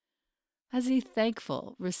As a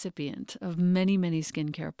thankful recipient of many, many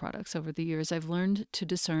skincare products over the years, I've learned to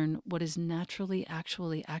discern what is naturally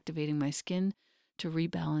actually activating my skin to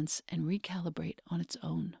rebalance and recalibrate on its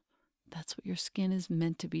own. That's what your skin is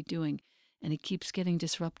meant to be doing, and it keeps getting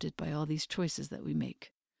disrupted by all these choices that we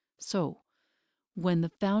make. So, when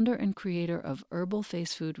the founder and creator of Herbal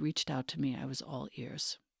Face Food reached out to me, I was all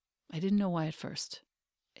ears. I didn't know why at first.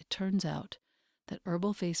 It turns out that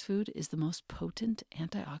Herbal Face Food is the most potent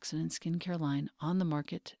antioxidant skincare line on the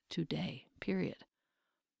market today, period.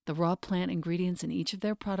 The raw plant ingredients in each of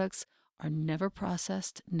their products are never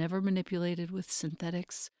processed, never manipulated with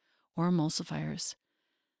synthetics or emulsifiers.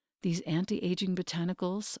 These anti-aging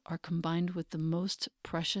botanicals are combined with the most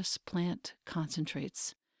precious plant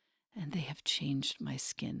concentrates, and they have changed my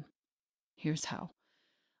skin. Here's how.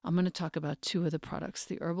 I'm going to talk about two of the products,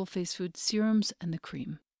 the Herbal Face Food serums and the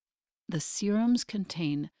cream. The serums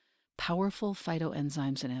contain powerful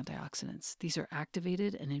phytoenzymes and antioxidants. These are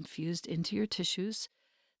activated and infused into your tissues.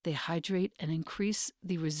 They hydrate and increase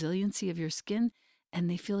the resiliency of your skin, and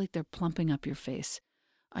they feel like they're plumping up your face.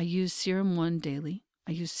 I use Serum 1 daily.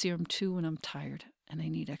 I use Serum 2 when I'm tired and I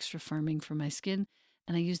need extra firming for my skin.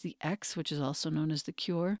 And I use the X, which is also known as the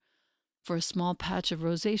Cure, for a small patch of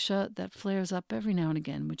rosacea that flares up every now and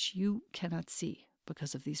again, which you cannot see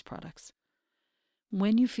because of these products.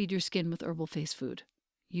 When you feed your skin with Herbal Face Food,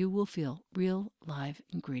 you will feel real live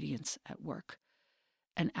ingredients at work.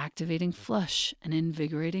 An activating flush, an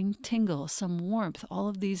invigorating tingle, some warmth, all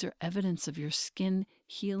of these are evidence of your skin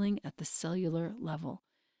healing at the cellular level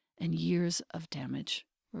and years of damage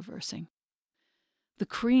reversing. The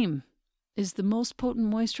cream is the most potent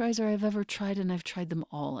moisturizer I've ever tried, and I've tried them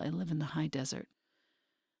all. I live in the high desert.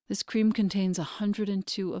 This cream contains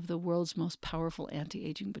 102 of the world's most powerful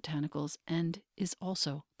anti-aging botanicals and is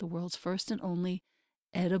also the world's first and only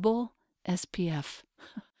edible SPF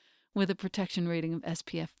with a protection rating of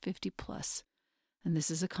SPF 50+. And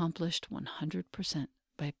this is accomplished 100%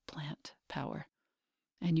 by plant power.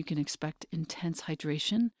 And you can expect intense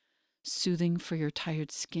hydration, soothing for your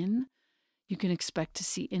tired skin. You can expect to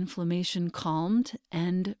see inflammation calmed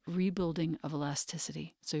and rebuilding of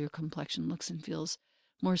elasticity, so your complexion looks and feels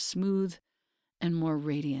more smooth and more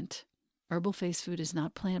radiant. Herbal Face Food is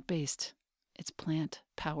not plant-based. It's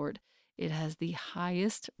plant-powered. It has the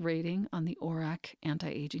highest rating on the ORAC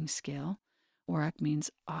anti-aging scale. ORAC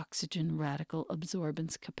means oxygen radical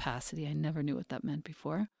absorbance capacity. I never knew what that meant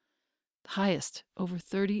before. The highest, over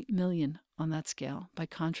 30 million on that scale. By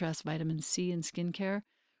contrast, vitamin C in skincare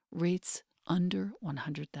rates under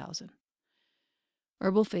 100,000.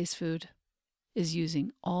 Herbal Face Food is using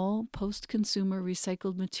all post-consumer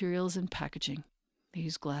recycled materials and packaging. They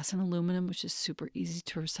use glass and aluminum, which is super easy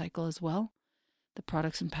to recycle as well. The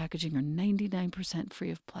products and packaging are 99% free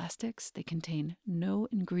of plastics. They contain no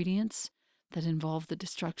ingredients that involve the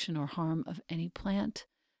destruction or harm of any plant,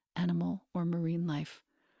 animal, or marine life.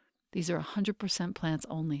 These are 100% plants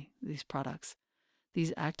only, these products.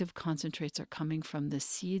 These active concentrates are coming from the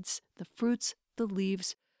seeds, the fruits, the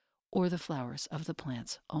leaves, or the flowers of the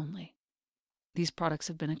plants only. These products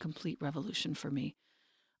have been a complete revolution for me.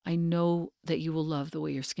 I know that you will love the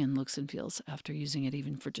way your skin looks and feels after using it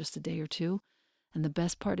even for just a day or two. And the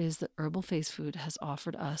best part is that Herbal Face Food has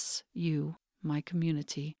offered us, you, my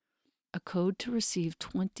community, a code to receive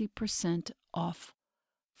 20% off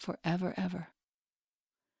forever, ever.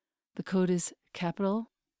 The code is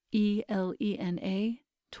capital ELENA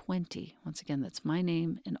 20. Once again, that's my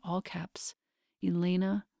name in all caps,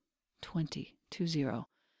 Elena 20.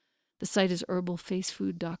 The site is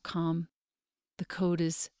herbalfacefood.com. The code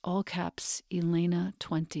is all caps Elena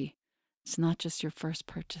 20. It's not just your first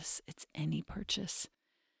purchase, it's any purchase.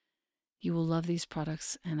 You will love these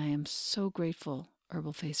products, and I am so grateful,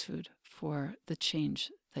 Herbal Face Food, for the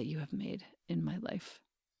change that you have made in my life.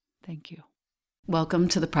 Thank you. Welcome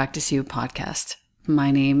to the Practice You podcast. My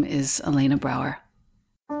name is Elena Brower.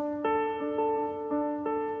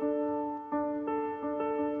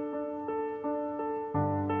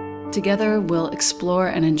 Together, we'll explore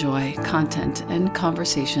and enjoy content and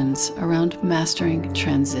conversations around mastering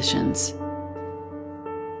transitions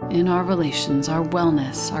in our relations, our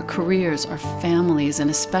wellness, our careers, our families, and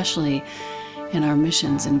especially in our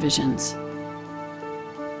missions and visions.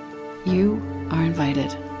 You are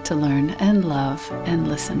invited to learn and love and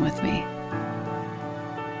listen with me.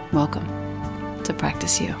 Welcome to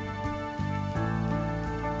Practice You.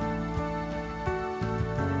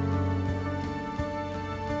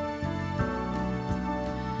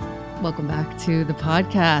 Welcome back to the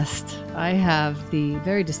podcast. I have the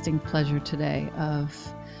very distinct pleasure today of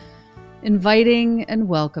inviting and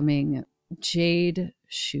welcoming Jade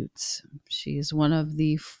Schutz. She is one of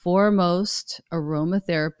the foremost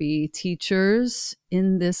aromatherapy teachers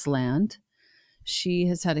in this land. She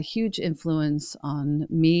has had a huge influence on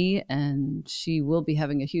me, and she will be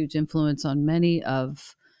having a huge influence on many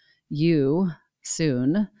of you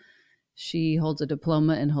soon. She holds a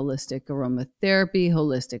diploma in holistic aromatherapy,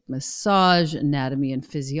 holistic massage, anatomy and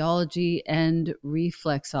physiology, and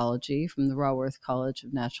reflexology from the Raworth College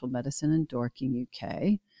of Natural Medicine in Dorking,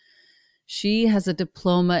 UK. She has a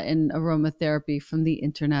diploma in aromatherapy from the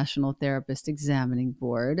International Therapist Examining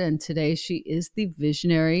Board, and today she is the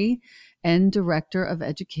visionary and director of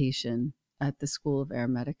education at the School of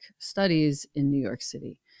Aromatic Studies in New York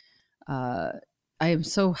City. I am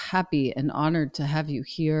so happy and honored to have you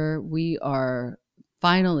here. We are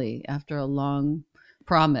finally, after a long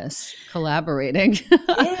promise, collaborating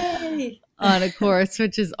Yay! on a course,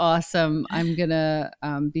 which is awesome. I'm going to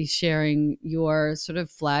be sharing your sort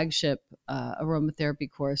of flagship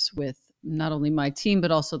aromatherapy course with not only my team,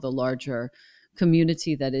 but also the larger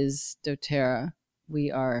community that is doTERRA.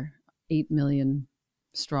 We are 8 million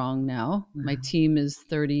strong now. Wow. My team is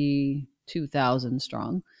 32,000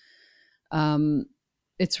 strong.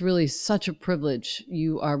 It's really such a privilege.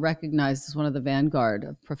 You are recognized as one of the vanguard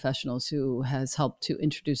of professionals who has helped to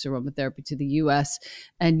introduce aromatherapy to the US,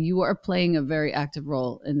 and you are playing a very active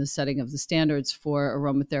role in the setting of the standards for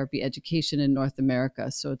aromatherapy education in North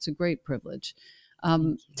America. So it's a great privilege.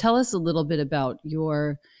 Tell us a little bit about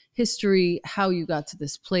your history, how you got to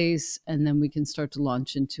this place, and then we can start to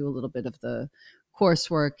launch into a little bit of the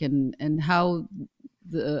coursework and how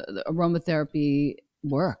the aromatherapy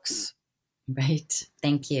works. Right.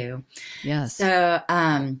 Thank you. Yes. So,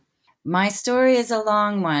 my story is a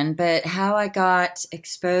long one, but how I got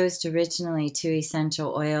exposed originally to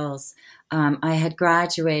essential oils, I had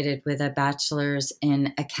graduated with a bachelor's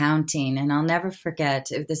in accounting, and I'll never forget,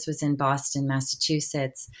 this was in Boston,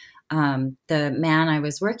 Massachusetts. The man I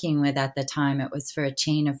was working with at the time, it was for a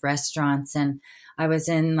chain of restaurants, and I was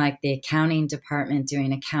in like the accounting department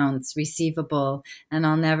doing accounts receivable. And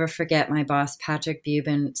I'll never forget my boss, Patrick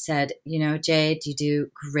Bubin, said, you know, Jade, you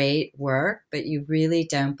do great work, but you really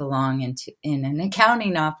don't belong in an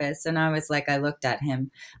accounting office. And I was like, I looked at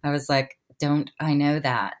him. I was like, don't I know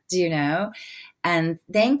that? Do you know? And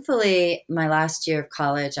thankfully, my last year of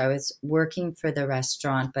college, I was working for the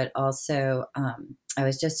restaurant, but also I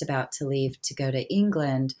was just about to leave to go to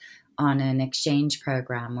England on an exchange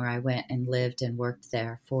program where I went and lived and worked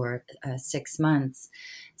there for 6 months.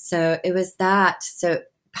 So it was that. So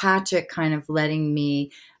Patrick kind of letting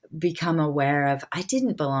me become aware of I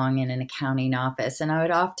didn't belong in an accounting office. And I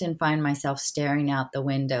would often find myself staring out the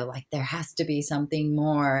window like there has to be something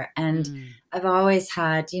more. And I've always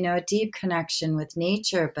had, you know, a deep connection with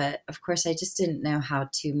nature, but of course I just didn't know how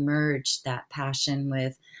to merge that passion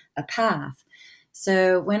with a path.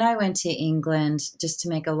 So when I went to England, just to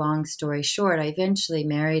make a long story short, I eventually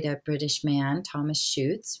married a British man, Thomas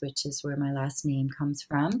Schutz, which is where my last name comes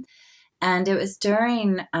from. And it was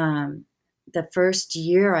during the first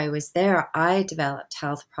year I was there, I developed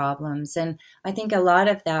health problems. And I think a lot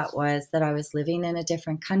of that was that I was living in a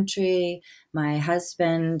different country. My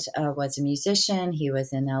husband was a musician. He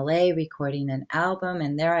was in LA recording an album.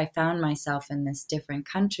 And there I found myself in this different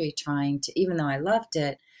country trying to, even though I loved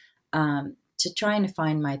it, to trying to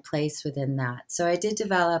find my place within that. So I did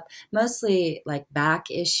develop mostly like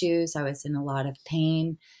back issues. I was in a lot of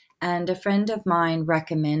pain. And a friend of mine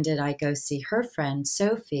recommended I go see her friend,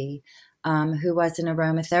 Sophie, who was an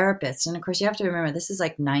aromatherapist. And of course, you have to remember, this is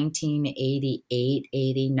like 1988,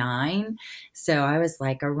 89. So I was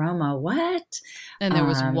like, aroma, what? And there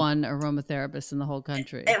was one aromatherapist in the whole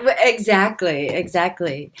country.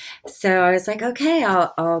 Exactly. So I was like, okay,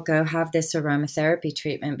 I'll go have this aromatherapy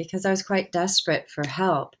treatment because I was quite desperate for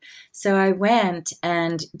help. So I went,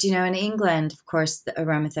 and you know, in England, of course, the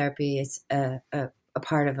aromatherapy is a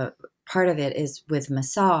part of it is with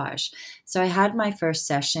massage. So I had my first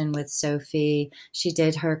session with Sophie. She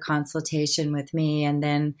did her consultation with me, and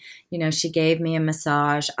then, you know, she gave me a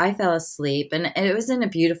massage. I fell asleep, and it was in a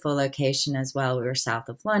beautiful location as well. We were south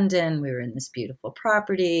of London. We were in this beautiful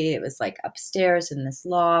property. It was like upstairs in this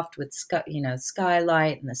loft with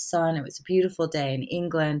skylight and the sun. It was a beautiful day in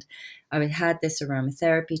England. I had this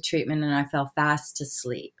aromatherapy treatment, and I fell fast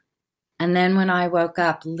asleep. And then when I woke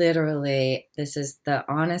up, literally, this is the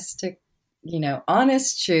honest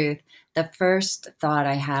truth. The first thought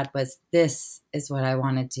I had was, this is what I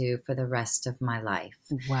want to do for the rest of my life.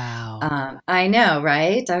 Wow. I know,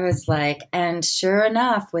 right? I was like, and sure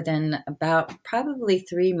enough, within about probably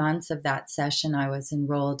 3 months of that session, I was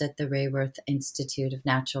enrolled at the Raworth Institute of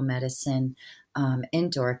Natural Medicine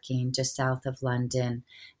in Dorking, just south of London.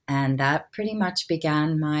 And that pretty much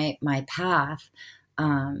began my path,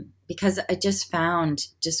 because I just found,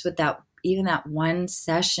 just with that, even that one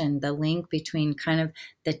session, the link between kind of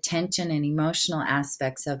the tension and emotional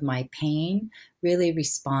aspects of my pain really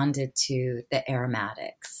responded to the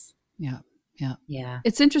aromatics. Yeah. Yeah. Yeah.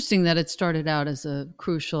 It's interesting that it started out as a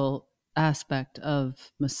crucial aspect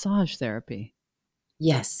of massage therapy.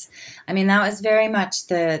 Yes. I mean, that was very much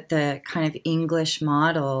the kind of English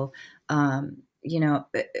model,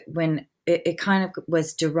 when it kind of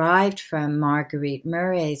was derived from Marguerite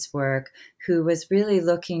Murray's work, who was really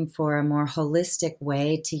looking for a more holistic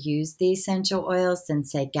way to use the essential oils than,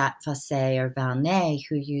 say, Gat Facé or Valnet,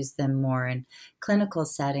 who used them more in clinical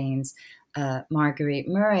settings. Marguerite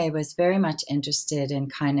Murray was very much interested in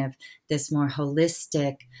kind of this more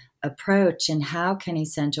holistic approach, and how can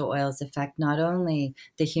essential oils affect not only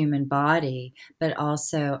the human body but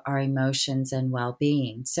also our emotions and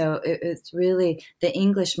well-being. So it's really, the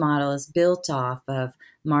English model is built off of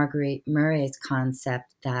Marguerite Murray's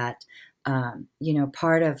concept that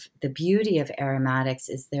part of the beauty of aromatics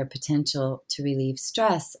is their potential to relieve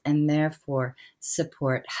stress and therefore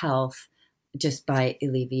support health just by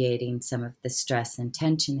alleviating some of the stress and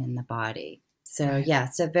tension in the body. So, Right. yeah,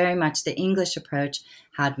 so very much the English approach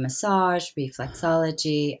had massage,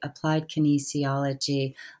 reflexology, applied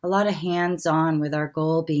kinesiology, a lot of hands on, with our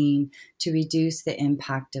goal being to reduce the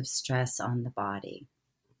impact of stress on the body.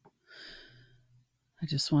 I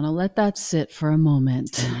just want to let that sit for a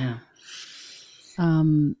moment. I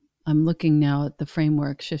know. I'm looking now at the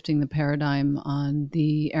framework, Shifting the Paradigm, on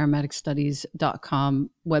the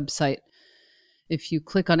aromaticstudies.com website. If you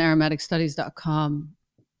click on aromaticstudies.com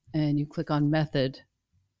and you click on method,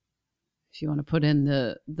 if you want to put in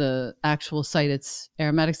the actual site, it's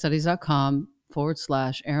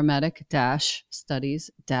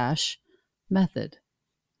aromatic-studies.com/aromatic-studies-method.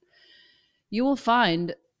 You will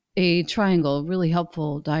find a triangle, really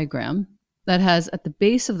helpful diagram, that has at the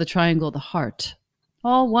base of the triangle the heart.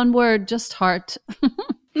 All one word, just heart.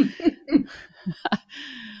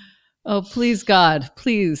 Oh, please, God,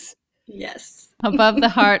 please. Yes. Above the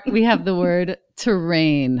heart, we have the word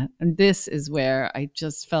terrain. And this is where I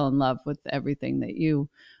just fell in love with everything that you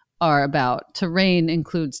are about. Terrain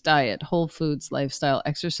includes diet, whole foods, lifestyle,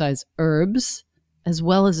 exercise, herbs, as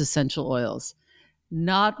well as essential oils.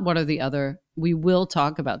 Not one or the other. We will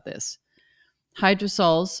talk about this.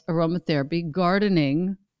 Hydrosols, aromatherapy,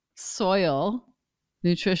 gardening, soil,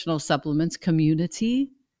 nutritional supplements, community,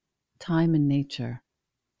 time, and nature.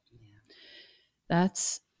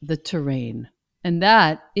 That's the terrain. And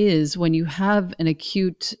that is when you have an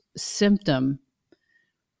acute symptom,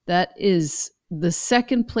 that is the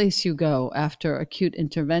second place you go after acute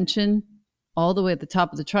intervention. All the way at the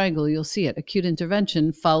top of the triangle, you'll see it. Acute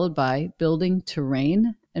intervention followed by building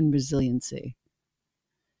terrain and resiliency.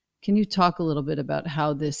 Can you talk a little bit about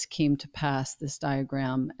how this came to pass, this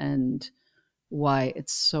diagram, and why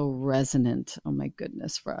it's so resonant, oh my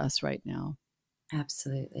goodness, for us right now?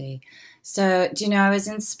 Absolutely. So, I was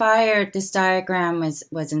inspired. This diagram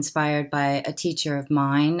was inspired by a teacher of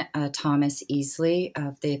mine, Thomas Easley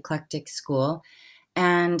of the Eclectic School.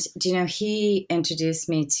 And, he introduced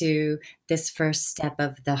me to this first step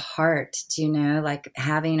of the heart, like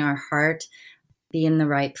having our heart be in the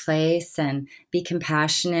right place and be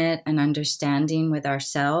compassionate and understanding with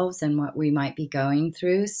ourselves and what we might be going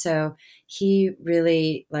through. So he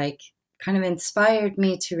really kind of inspired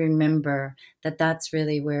me to remember that that's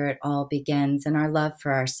really where it all begins, and our love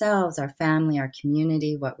for ourselves, our family, our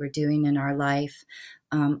community, what we're doing in our life,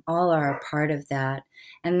 all are a part of that.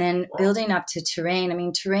 And then building up to terrain. I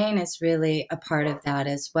mean, terrain is really a part of that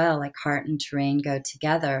as well. Like heart and terrain go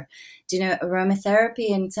together. Aromatherapy,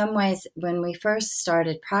 in some ways, when we first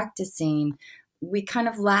started practicing, we kind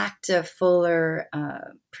of lacked a fuller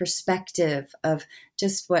perspective of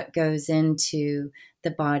just what goes into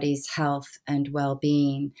the body's health and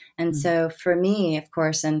well-being. And so for me, of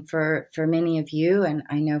course, and for many of you, and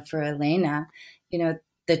I know for Elena,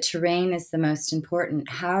 the terrain is the most important.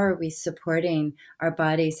 How are we supporting our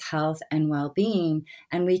body's health and well-being?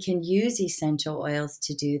 And we can use essential oils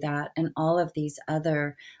to do that, and all of these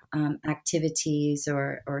other activities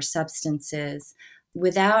or substances,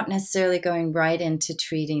 without necessarily going right into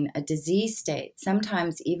treating a disease state.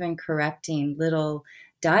 Sometimes even correcting little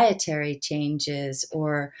dietary changes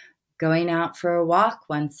or going out for a walk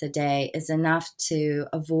once a day is enough to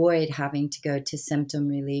avoid having to go to symptom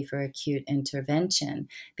relief or acute intervention,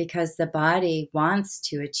 because the body wants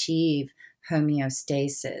to achieve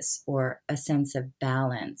homeostasis or a sense of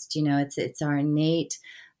balance. It's our innate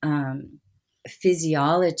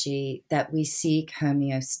physiology that we seek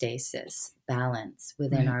homeostasis, balance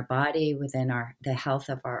within Right. our body, within the health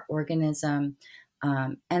of our organism.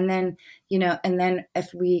 And then, and then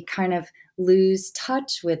if we kind of lose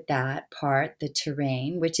touch with that part, the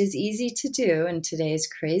terrain, which is easy to do in today's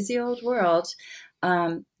crazy old world,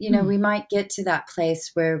 we might get to that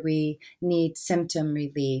place where we need symptom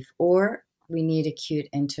relief or we need acute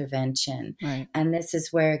intervention. Right. And this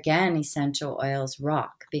is where, again, essential oils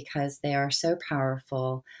rock because they are so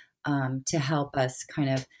powerful to help us kind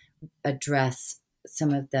of address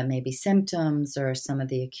some of the maybe symptoms or some of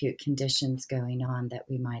the acute conditions going on that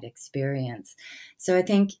we might experience. So I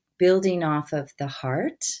think building off of the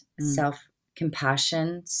heart,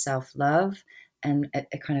 self-compassion, self-love, and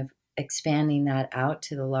a kind of expanding that out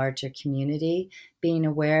to the larger community, being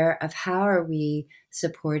aware of how are we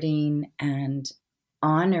supporting and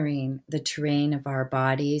honoring the terrain of our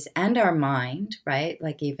bodies and our mind, right?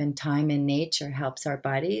 Like even time in nature helps our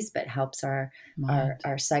bodies, but helps our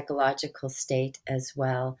psychological state as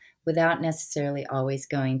well, without necessarily always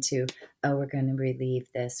going to, oh, we're going to relieve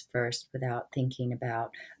this first without thinking about,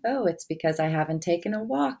 oh, it's because I haven't taken a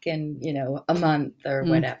walk in, a month or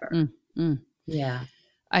whatever. Yeah.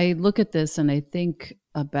 I look at this and I think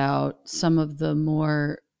about some of the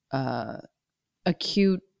more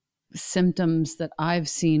acute symptoms that I've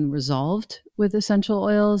seen resolved with essential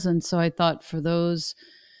oils. And so I thought for those,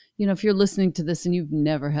 if you're listening to this and you've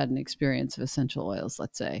never had an experience of essential oils,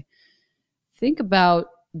 let's say, think about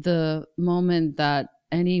the moment that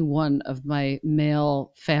any one of my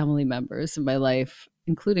male family members in my life,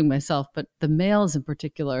 including myself, but the males in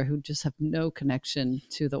particular who just have no connection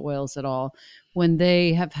to the oils at all, when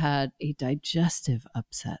they have had a digestive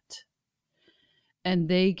upset and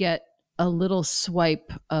they get a little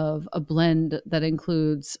swipe of a blend that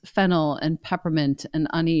includes fennel and peppermint and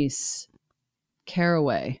anise,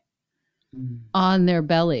 caraway on their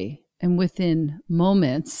belly. And within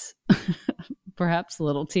moments, perhaps a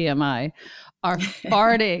little TMI, are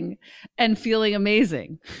farting and feeling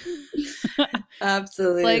amazing.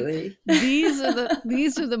 Absolutely. Like these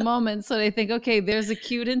are the moments that I think, okay, there's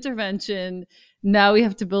acute intervention. Now we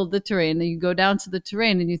have to build the terrain. And you go down to the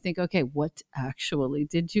terrain and you think, okay, what actually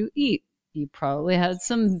did you eat? You probably had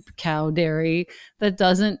some cow dairy that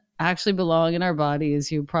doesn't actually belong in our bodies.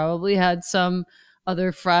 You probably had some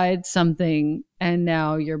other fried something, and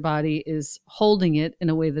now your body is holding it in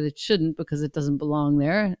a way that it shouldn't because it doesn't belong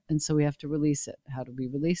there. And so we have to release it. How do we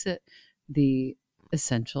release it? The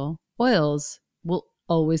essential oils will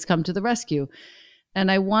always come to the rescue. And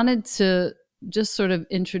I wanted to just sort of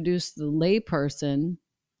introduce the layperson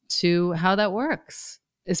to how that works,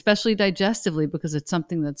 especially digestively, because it's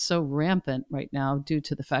something that's so rampant right now due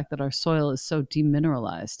to the fact that our soil is so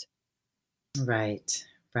demineralized. Right,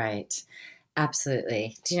 right.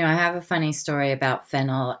 Absolutely. Do you know, I have a funny story about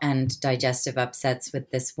fennel and digestive upsets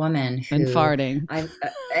with this woman who And farting.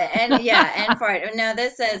 and fart. No,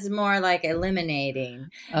 this is more like eliminating.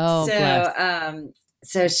 Oh, bless.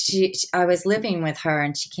 So I was living with her,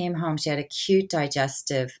 and she came home. She had acute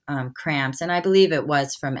digestive cramps, and I believe it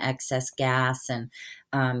was from excess gas and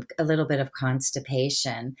a little bit of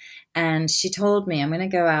constipation. And she told me, I'm going to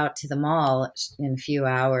go out to the mall in a few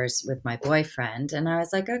hours with my boyfriend. And I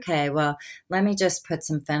was like, okay, well, let me just put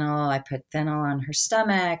some fennel. I put fennel on her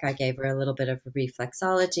stomach. I gave her a little bit of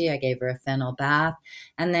reflexology. I gave her a fennel bath.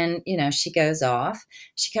 And then, she goes off.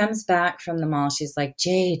 She comes back from the mall. She's like,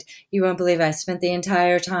 Jade, you won't believe I spent the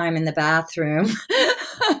entire time in the bathroom.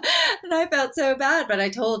 And I felt so bad, but I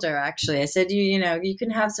told her, actually, I said, you can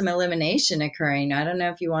have some elimination occurring. I don't know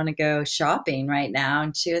if you want to go shopping right now.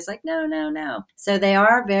 And she was like, no. So they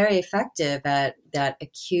are very effective at that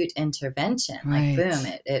acute intervention. Right. Like,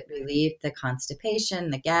 boom, it relieved the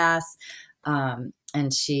constipation, the gas.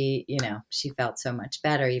 And she felt so much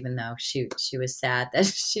better, even though she was sad that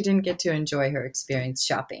she didn't get to enjoy her experience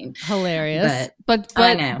shopping. Hilarious, but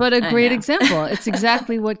a great example. It's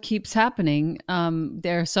exactly what keeps happening.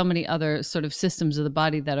 There are so many other sort of systems of the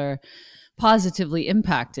body that are positively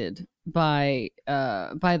impacted by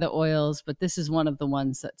the oils, but this is one of the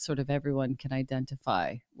ones that sort of everyone can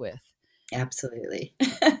identify with. Absolutely.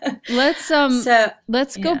 Let's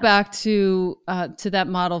go back to that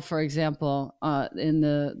model, for example, in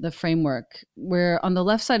the framework, where on the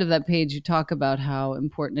left side of that page, you talk about how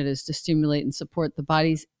important it is to stimulate and support the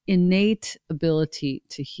body's innate ability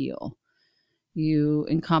to heal. You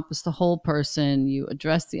encompass the whole person, you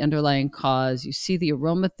address the underlying cause, you see the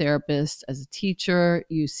aromatherapist as a teacher,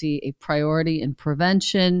 you see a priority in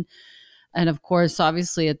prevention, and of course,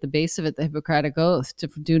 obviously at the base of it, the Hippocratic Oath to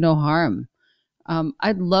do no harm.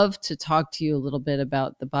 I'd love to talk to you a little bit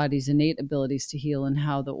about the body's innate abilities to heal and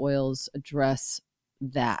how the oils address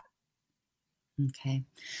that. Okay.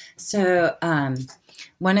 So,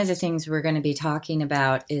 one of the things we're going to be talking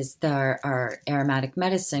about is our aromatic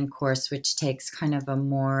medicine course, which takes kind of a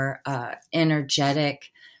more energetic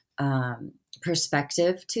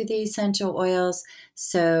perspective to the essential oils.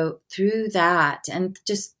 So, through that, and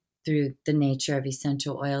just through the nature of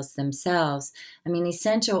essential oils themselves, I mean,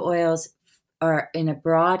 essential oils are in a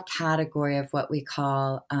broad category of what we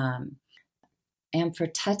call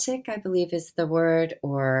amphoretic, I believe is the word,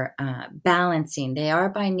 or balancing. They are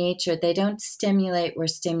by nature, they don't stimulate where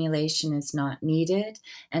stimulation is not needed,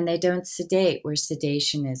 and they don't sedate where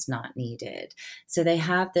sedation is not needed. So they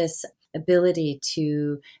have this ability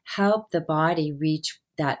to help the body reach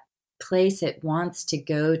that place it wants to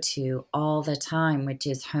go to all the time, which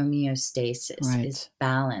is homeostasis, is Right.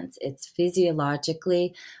 balance. It's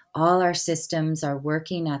physiologically, all our systems are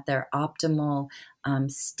working at their optimal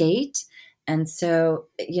state. And so,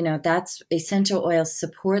 that's essential oils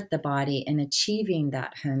support the body in achieving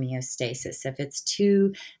that homeostasis. If it's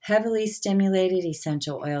too heavily stimulated,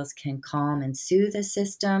 essential oils can calm and soothe the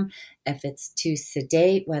system. If it's too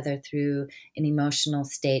sedate, whether through an emotional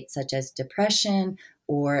state such as depression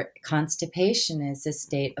or constipation, is a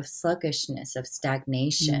state of sluggishness, of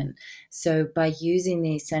stagnation. So, by using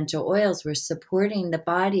the essential oils, we're supporting the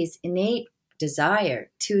body's innate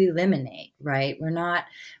desire to eliminate, right? We're not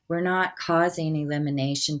causing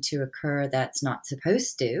elimination to occur that's not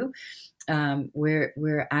supposed to.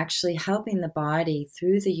 We're actually helping the body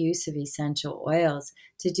through the use of essential oils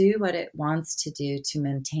to do what it wants to do to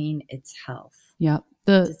maintain its health. Yeah.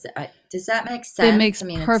 Does that make It sense? makes I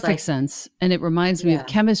mean, it's perfect like, sense. And it reminds me of yeah,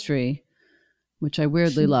 chemistry, which I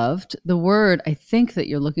weirdly loved. The word I think that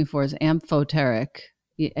you're looking for is amphoteric.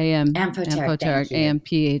 amphoteric. Amphoteric,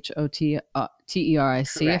 Thank you. AMPHOTERIC,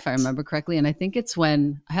 if I Correct. remember correctly. And I think it's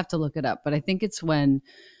when, I have to look it up, but I think it's when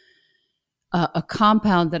a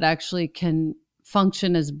compound that actually can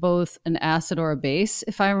function as both an acid or a base,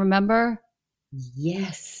 if I remember.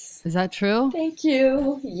 Yes. Is that true? Thank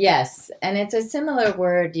you. Yes. And it's a similar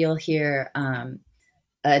word you'll hear,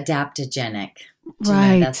 adaptogenic. Do you know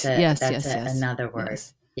Right. Yes, that's yes, yes, another word?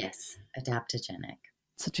 yes. Yes, adaptogenic.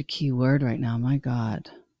 Such a key word right now. My God.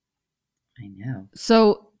 I know.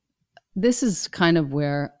 So this is kind of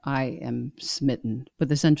where I am smitten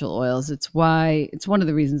with essential oils. It's one of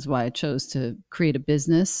the reasons why I chose to create a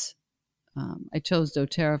business. I chose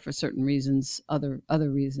doTERRA for certain reasons, other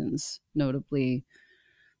reasons, notably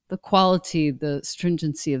the quality, the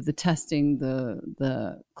stringency of the testing,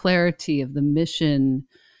 the clarity of the mission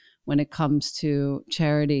when it comes to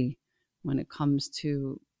charity, when it comes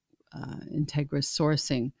to integrous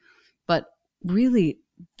sourcing. But really,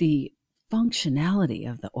 the functionality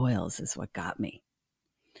of the oils is what got me.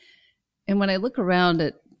 And when I look around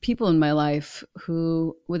at people in my life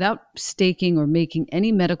who, without staking or making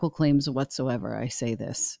any medical claims whatsoever, I say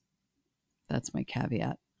this, that's my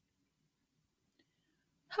caveat.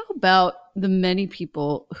 How about the many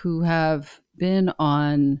people who have been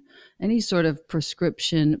on any sort of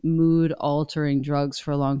prescription mood altering drugs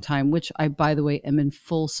for a long time, which I, by the way, am in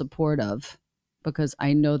full support of because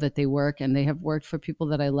I know that they work and they have worked for people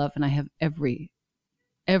that I love, and I have every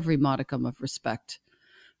modicum of respect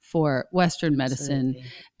for Western medicine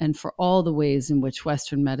Absolutely. and for all the ways in which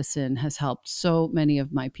Western medicine has helped so many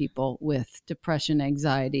of my people with depression,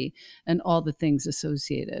 anxiety, and all the things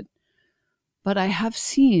associated. But I have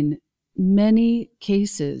seen many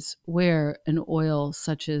cases where an oil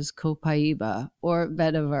such as copaiba or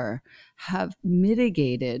vetiver have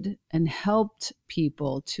mitigated and helped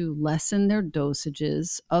people to lessen their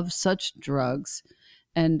dosages of such drugs.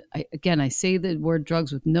 And I say the word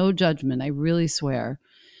drugs with no judgment, I really swear,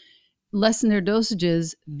 lessen their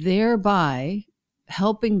dosages, thereby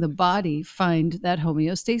helping the body find that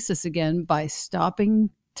homeostasis again by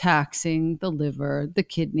stopping taxing the liver, the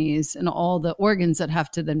kidneys, and all the organs that have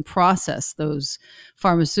to then process those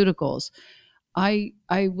pharmaceuticals. I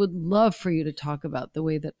would love for you to talk about the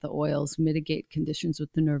way that the oils mitigate conditions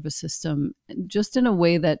with the nervous system, just in a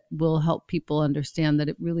way that will help people understand that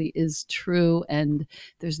it really is true, and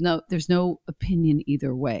there's no opinion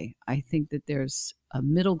either way. I think that there's a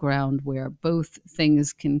middle ground where both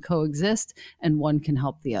things can coexist and one can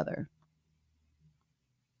help the other.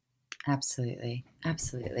 Absolutely.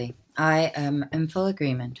 Absolutely. I am in full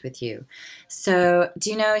agreement with you. So, do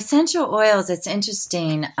you know essential oils? It's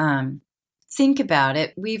interesting. Think about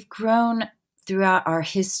it. We've grown throughout our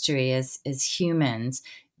history as humans.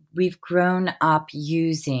 We've grown up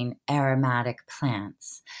using aromatic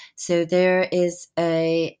plants. So there is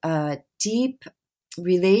a deep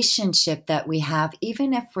relationship that we have,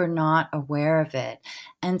 even if we're not aware of it.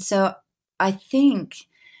 And so I think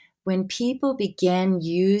when people begin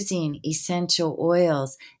using essential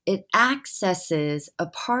oils, it accesses a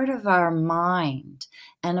part of our mind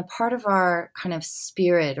and a part of our kind of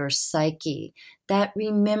spirit or psyche that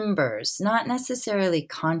remembers, not necessarily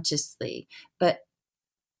consciously, but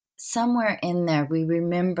somewhere in there, we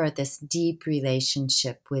remember this deep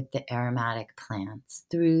relationship with the aromatic plants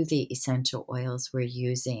through the essential oils we're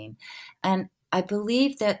using. And I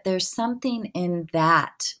believe that there's something in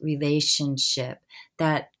that relationship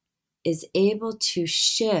that is able to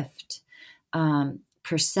shift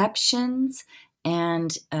perceptions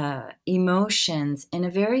and emotions in a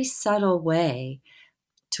very subtle way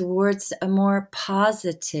towards a more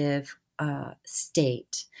positive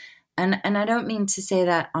state. And I don't mean to say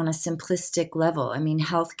that on a simplistic level. I mean,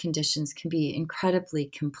 health conditions can be incredibly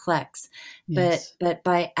complex, Yes. but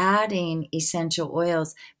by adding essential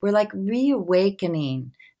oils, we're like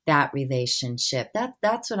reawakening that relationship.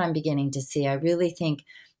 That's what I'm beginning to see. I really think,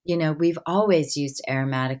 we've always used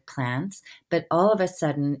aromatic plants, but all of a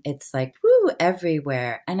sudden it's like, woo,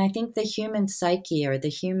 everywhere. And I think the human psyche or the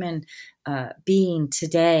human being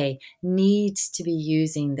today needs to be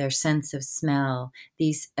using their sense of smell,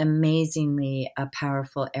 these amazingly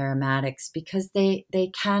powerful aromatics, because they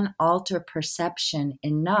can alter perception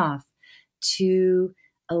enough to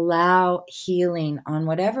allow healing on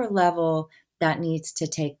whatever level that needs to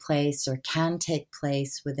take place or can take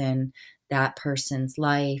place within that person's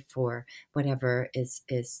life, or whatever is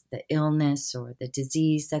the illness or the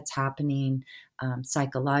disease that's happening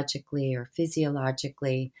psychologically or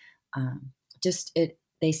physiologically. Just it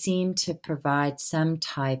They seem to provide some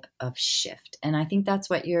type of shift, and I think that's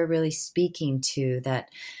what you're really speaking to. That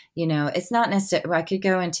it's not necessarily, I could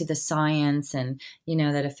go into the science and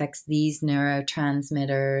that affects these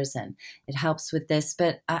neurotransmitters and it helps with this,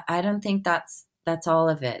 but I don't think that's all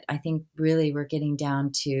of it. I think really we're getting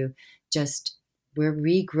down to just, we're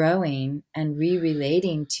regrowing and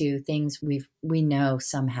re-relating to things we know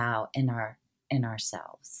somehow in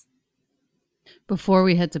ourselves. Before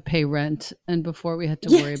we had to pay rent, and before we had to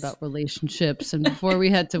worry Yes. about relationships, and before we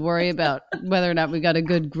had to worry about whether or not we got a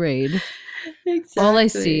good grade, all I Exactly.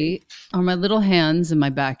 see are my little hands in my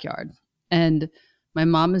backyard. And my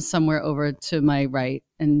mom is somewhere over to my right,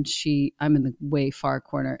 and I'm in the way far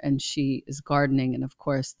corner, and she is gardening. And of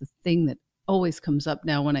course, the thing that always comes up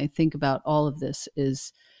now when I think about all of this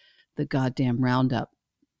is the goddamn Roundup,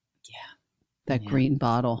 Yeah. that Yeah. green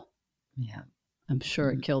bottle. Yeah. I'm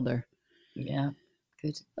sure it killed her. Yeah.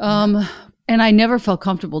 Good. Yeah. And I never felt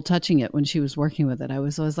comfortable touching it when she was working with it. I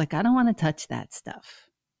was always like, I don't want to touch that stuff.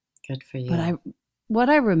 Good for But you. what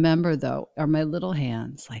I remember though are my little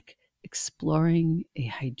hands, like exploring a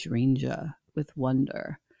hydrangea with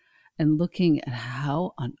wonder and looking at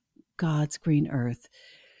how on God's green earth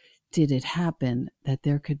did it happen that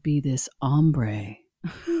there could be this ombre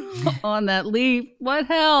on that leaf. What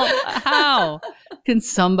hell? How? Can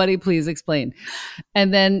somebody please explain?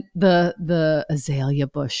 And then the azalea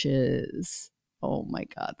bushes. Oh my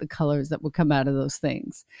God, the colors that would come out of those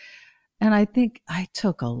things. And I think I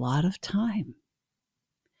took a lot of time.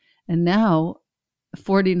 And now,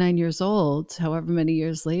 49 years old, however many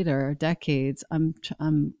years later, decades, I'm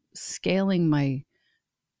scaling my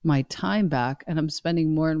time back, and I'm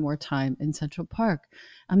spending more and more time in Central Park.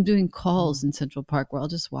 I'm doing calls in Central Park where I'll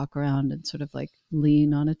just walk around and sort of like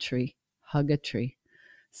lean on a tree, hug a tree,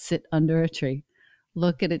 sit under a tree,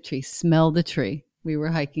 look at a tree, smell the tree. We were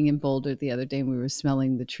hiking in Boulder the other day and we were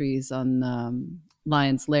smelling the trees on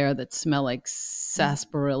Lion's Lair that smell like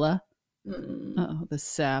sarsaparilla. Oh, the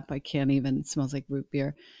sap. I can't even. It smells like root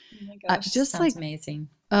beer. Oh my gosh, Just sounds like, amazing.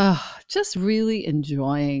 just really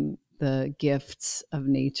enjoying the gifts of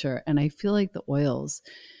nature. And I feel like the oils,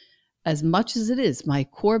 as much as it is my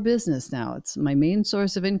core business now, it's my main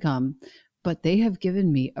source of income, but they have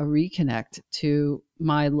given me a reconnect to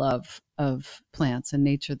my love of plants and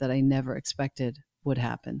nature that I never expected would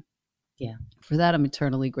happen. Yeah. For that, I'm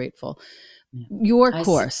eternally grateful. Yeah. Your I see.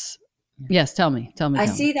 course. Yes, tell me. I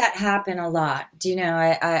see that happen a lot. Do you know?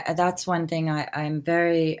 I that's one thing I'm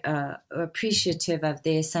very appreciative of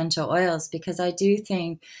the essential oils, because I do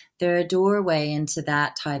think they're a doorway into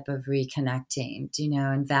that type of reconnecting. Do you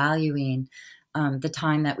know, and valuing the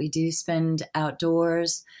time that we do spend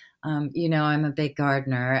outdoors. I'm a big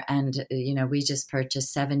gardener, and we just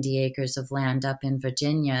purchased 70 acres of land up in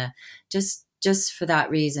Virginia, just just for that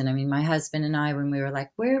reason. I mean, my husband and I, when we were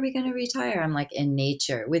like, where are we going to retire? I'm like, in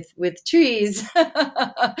nature with trees.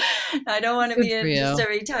 I don't want to Good be for in just you. a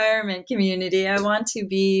retirement community. I want to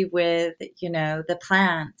be with, the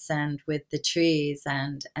plants and with the trees,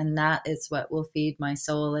 and that is what will feed my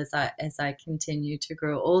soul as I continue to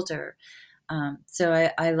grow older. So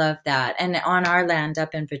I love that. And on our land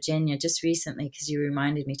up in Virginia, just recently, because you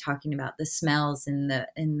reminded me talking about the smells in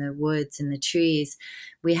the woods and the trees,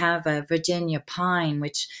 we have a Virginia pine,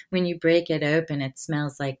 which when you break it open, it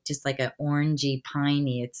smells like just like an orangey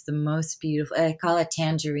piney. It's the most beautiful. I call it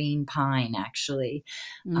tangerine pine, actually.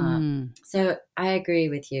 Mm. So I agree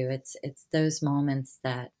with you. It's those moments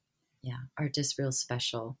that, yeah, are just real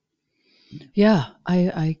special. Yeah,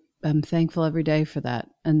 I am thankful every day for that.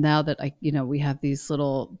 And now that we have these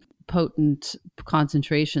little potent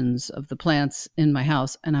concentrations of the plants in my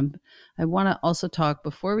house, and I want to also talk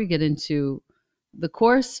before we get into the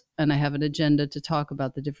course, and I have an agenda to talk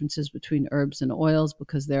about the differences between herbs and oils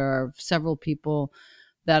because there are several people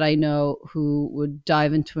that I know who would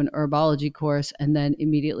dive into an herbology course and then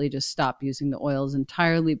immediately just stop using the oils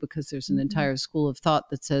entirely because there's an Mhm. entire school of thought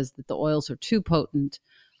that says that the oils are too potent.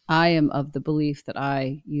 I am of the belief that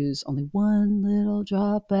I use only one little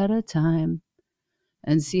drop at a time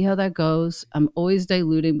and see how that goes. I'm always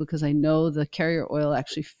diluting because I know the carrier oil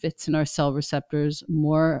actually fits in our cell receptors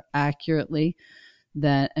more accurately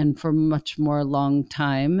than and for much more long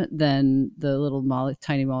time than the little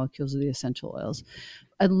tiny molecules of the essential oils.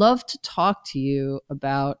 I'd love to talk to you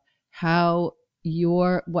about how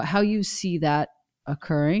how you see that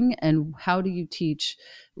occurring and how do you teach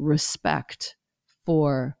respect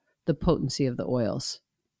for the potency of the oils.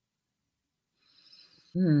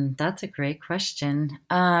 That's a great question.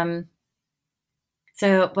 Well,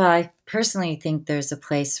 I personally think there's a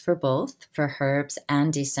place for both, for herbs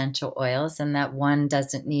and essential oils, and that one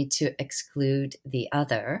doesn't need to exclude the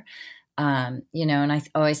other. And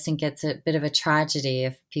always think it's a bit of a tragedy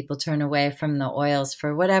if people turn away from the oils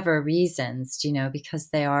for whatever reasons, because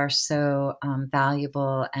they are so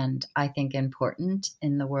valuable and I think important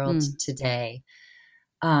in the world Mm. today.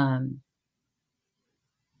 Um,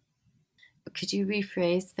 could you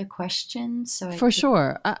rephrase the question so I For could?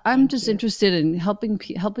 sure. I'm Thank just you. interested in helping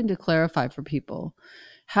to clarify for people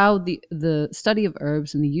how the study of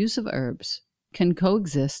herbs and the use of herbs can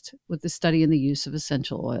coexist with the study and the use of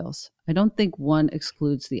essential oils. I don't think one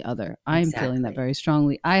excludes the other. I'm feeling that Exactly. very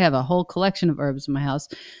strongly. I have a whole collection of herbs in my house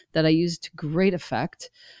that I use to great effect.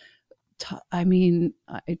 I mean,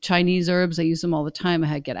 Chinese herbs, I use them all the time.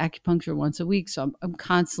 I get acupuncture once a week. So I'm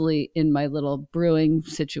constantly in my little brewing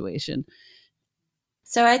situation.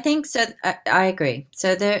 So I think so. I agree.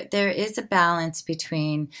 So there is a balance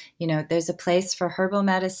between, there's a place for herbal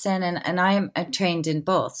medicine, and I'm trained in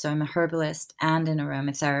both. So I'm a herbalist and an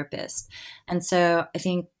aromatherapist, and so I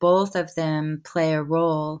think both of them play a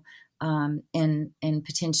role in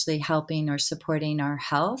potentially helping or supporting our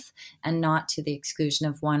health, and not to the exclusion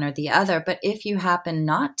of one or the other. But if you happen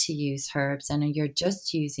not to use herbs and you're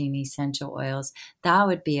just using essential oils, that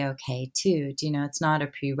would be okay too. It's not a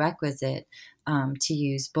prerequisite to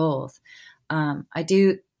use both. I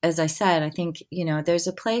do, as I said, I think, there's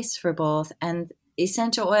a place for both. And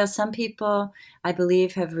essential oils, some people, I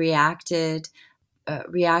believe, have reacted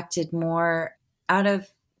more out of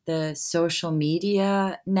the social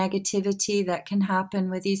media negativity that can happen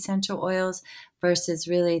with essential oils versus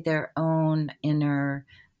really their own inner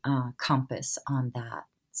compass on that. Right.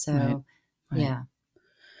 So, Right. yeah,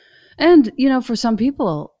 And, for some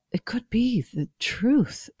people, it could be the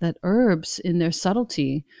truth that herbs in their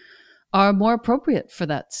subtlety are more appropriate for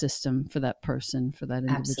that system, for that person, for that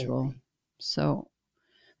individual. absolutely. So,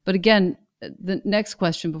 but again, the next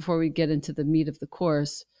question before we get into the meat of the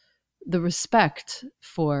course, the respect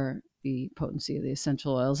for the potency of the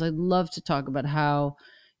essential oils. I'd love to talk about how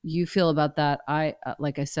you feel about that.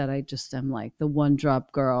 Like I said, I just am like the one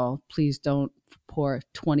drop girl. Please don't pour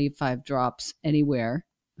 25 drops anywhere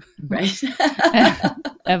Right.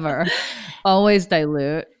 ever. Always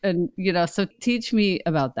dilute. And, so teach me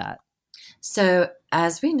about that. So,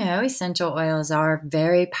 as we know, essential oils are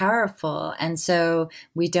very powerful. And so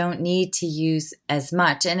we don't need to use as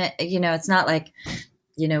much. And it's not like,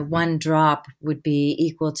 one drop would be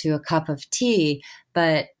equal to a cup of tea,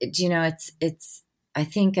 but it's I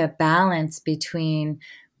think a balance between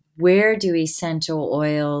where do essential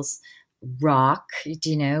oils rock?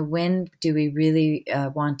 When do we really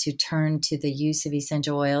want to turn to the use of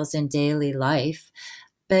essential oils in daily life?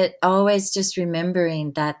 But always just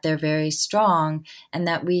remembering that they're very strong and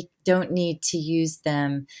that we don't need to use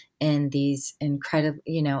them in these incredible,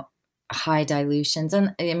 high dilutions.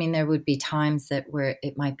 And I mean, there would be times where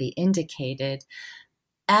it might be indicated.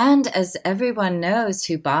 And as everyone knows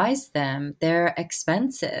who buys them, they're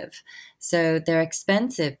expensive. So they're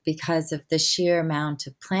expensive because of the sheer amount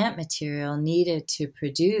of plant material needed to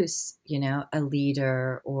produce, a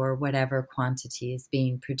liter or whatever quantity is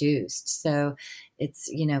being produced. So it's,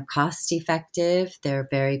 cost effective. They're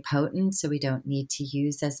very potent, so we don't need to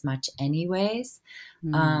use as much anyways.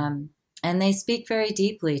 Um, and they speak very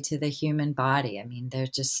deeply to the human body. I mean, they're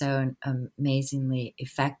just so amazingly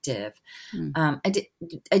effective. I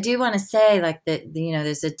do want to say, like, that,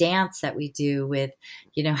 there's a dance that we do with,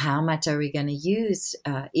 how much are we going to use?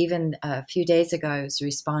 Even a few days ago, I was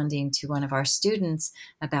responding to one of our students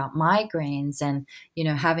about migraines. And,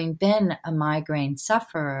 having been a migraine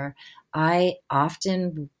sufferer, I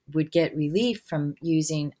often would get relief from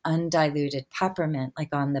using undiluted peppermint, like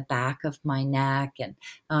on the back of my neck and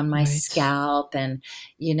on my scalp. And,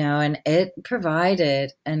 and it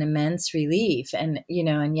provided an immense relief. And,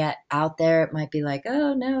 and yet out there it might be like,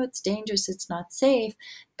 oh no, it's dangerous, it's not safe.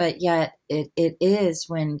 But yet it is,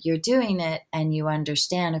 when you're doing it and you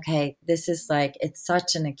understand, okay, this is like, it's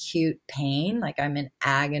such an acute pain, like I'm in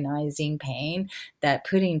agonizing pain, that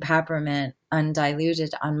putting peppermint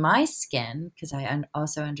undiluted on my skin, because I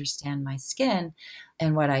also understand my skin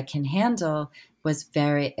and what I can handle, was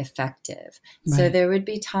very effective. Right. So there would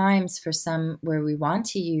be times for some where we want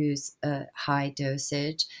to use a high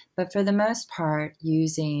dosage, but for the most part,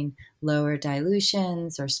 using lower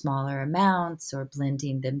dilutions or smaller amounts or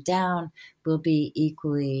blending them down will be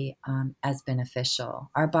equally as beneficial.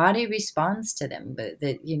 Our body responds to them, but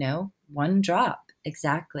one drop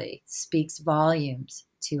exactly speaks volumes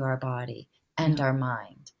to our body and our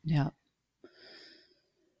mind. Yeah.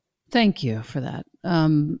 Thank you for that.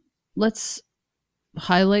 Let's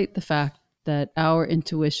highlight the fact that our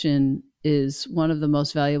intuition is one of the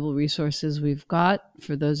most valuable resources we've got.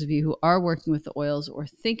 For those of you who are working with the oils or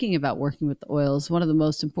thinking about working with the oils, one of the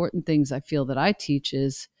most important things I feel that I teach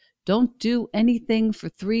is don't do anything for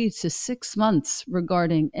 3 to 6 months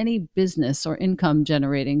regarding any business or income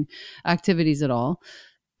generating activities at all.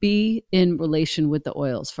 Be in relation with the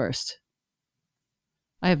oils first.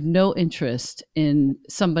 I have no interest in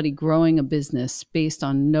somebody growing a business based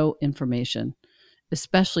on no information,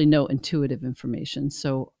 especially no intuitive information.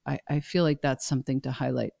 So I feel like that's something to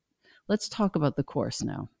highlight. Let's talk about the course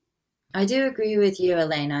now. I do agree with you,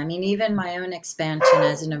 Elena. I mean, even my own expansion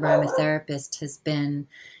as an aromatherapist has been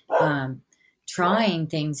trying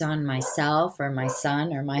things on myself or my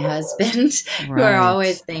son or my husband, who are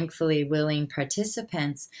always thankfully willing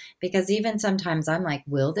participants, because even sometimes I'm like,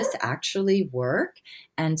 will this actually work?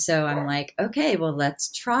 And so I'm like, okay, well, let's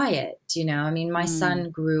try it. I mean, my son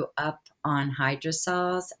grew up on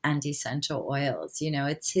hydrosols and essential oils.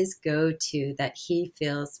 It's his go-to that he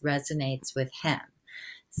feels resonates with him.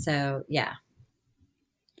 So, yeah.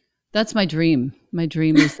 That's my dream. My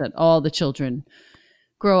dream is that all the children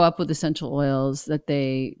grow up with essential oils, that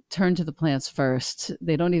they turn to the plants first.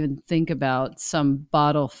 They don't even think about some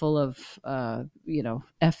bottle full of,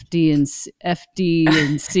 FD and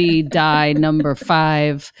C dye number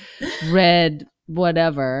 5, red,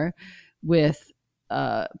 whatever, with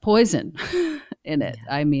poison in it.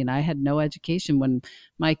 Yeah. I mean, I had no education when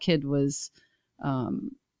my kid was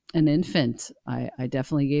an infant. I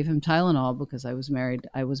definitely gave him Tylenol because I was married.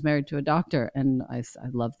 I was married to a doctor, and I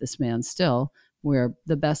love this man still. We're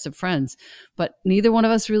the best of friends, but neither one of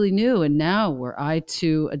us really knew. And now, were I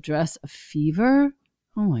to address a fever,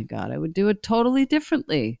 oh my God, I would do it totally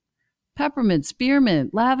differently. Peppermint,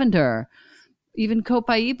 spearmint, lavender, even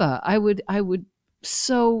copaiba. I would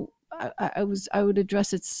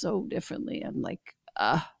address it so differently. I'm like,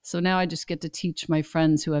 so now I just get to teach my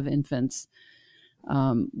friends who have infants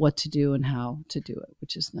what to do and how to do it,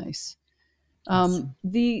 which is nice. Awesome.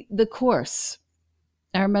 The course,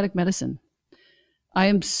 Aromatic Medicine. I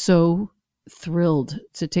am so thrilled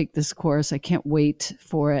to take this course. I can't wait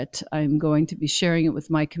for it. I'm going to be sharing it with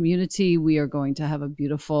my community. We are going to have a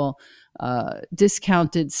beautiful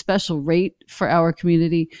discounted special rate for our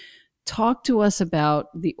community. Talk to us about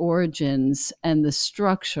the origins and the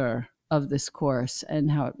structure of this course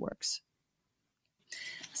and how it works.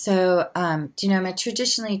 So, I'm a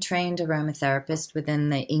traditionally trained aromatherapist within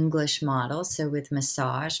the English model, so with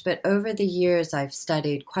massage. But over the years, I've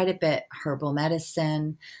studied quite a bit herbal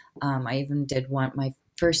medicine. I even did my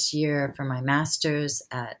first year for my master's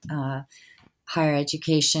at higher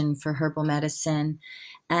education for herbal medicine.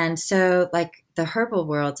 And so, like, the herbal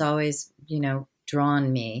world's always,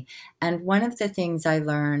 drawn me. And one of the things I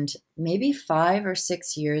learned maybe 5 or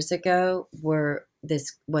 6 years ago was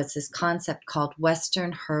this concept called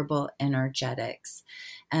Western herbal energetics.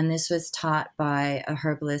 And this was taught by a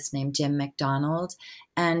herbalist named Jim McDonald.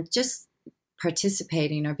 And just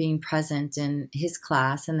participating or being present in his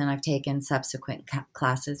class, and then I've taken subsequent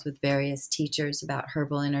classes with various teachers about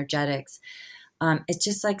herbal energetics. It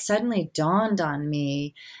just like suddenly dawned on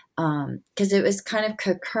me, because it was kind of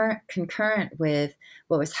concurrent with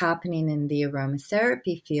what was happening in the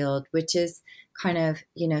aromatherapy field, which is kind of,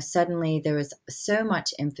 suddenly there was so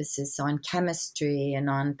much emphasis on chemistry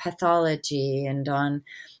and on pathology and on,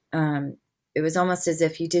 it was almost as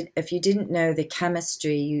if if you didn't know the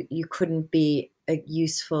chemistry, you couldn't be a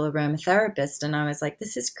useful aromatherapist. And I was like,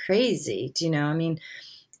 this is crazy. Do you know? I mean,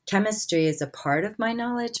 chemistry is a part of my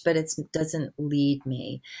knowledge, but it doesn't lead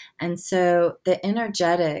me. And so the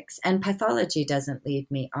energetics and pathology doesn't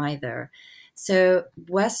lead me either. So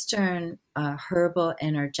Western herbal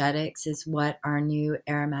energetics is what our new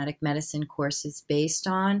aromatic medicine course is based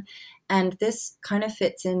on. And this kind of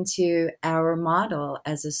fits into our model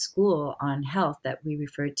as a school on health that we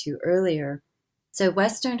referred to earlier. So,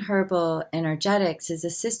 Western herbal energetics is a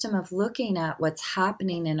system of looking at what's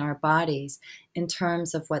happening in our bodies in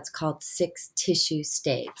terms of what's called 6 tissue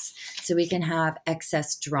states. So, we can have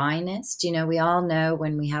excess dryness. We all know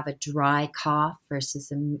when we have a dry cough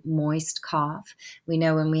versus a moist cough. We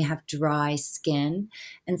know when we have dry skin.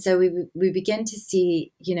 And so, we begin to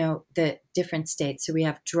see, the different states. So, we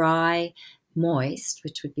have dry, moist,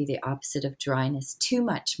 which would be the opposite of dryness, too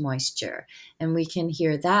much moisture. And we can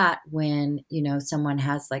hear that when, someone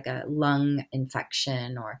has like a lung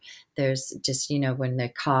infection, or there's just, when they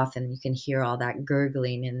cough and you can hear all that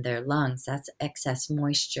gurgling in their lungs. That's excess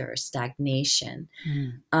moisture, stagnation.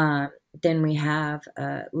 Then we have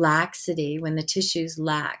laxity, when the tissues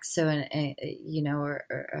lax. So,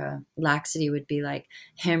 laxity would be like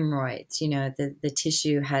hemorrhoids. The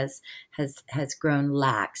tissue has grown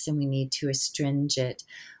lax, and we need to astringe it.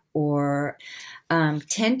 Or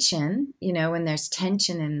tension, when there's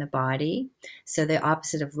tension in the body. So the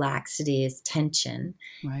opposite of laxity is tension.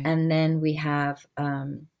 Right. And then we have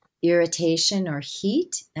irritation or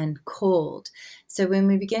heat, and cold. So when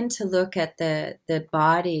we begin to look at the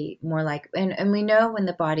body more like, and we know when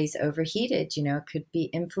the body's overheated, it could be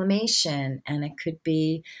inflammation, and it could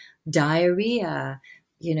be diarrhea,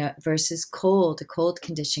 versus cold. A cold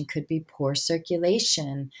condition could be poor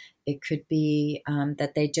circulation. It could be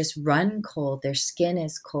that they just run cold, their skin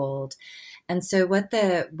is cold. And so what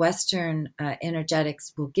the Western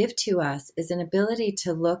energetics will give to us is an ability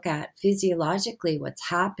to look at physiologically what's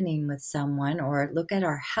happening with someone, or look at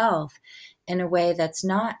our health in a way that's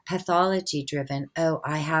not pathology driven. Oh,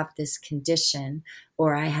 I have this condition,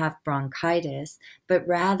 or I have bronchitis, but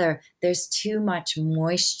rather there's too much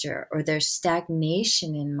moisture, or there's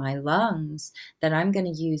stagnation in my lungs, that I'm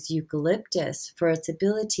going to use eucalyptus for its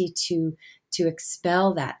ability to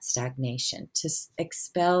expel that stagnation, to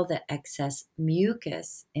expel the excess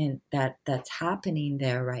mucus that's happening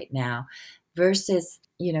there right now, versus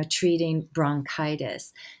treating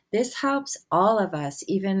bronchitis. This helps all of us,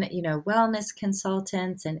 even wellness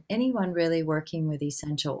consultants and anyone really working with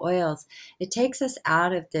essential oils. It takes us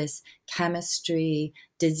out of this chemistry,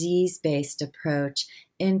 disease-based approach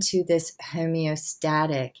into this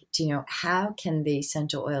homeostatic. How can the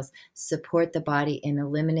essential oils support the body in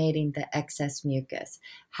eliminating the excess mucus?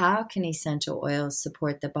 How can essential oils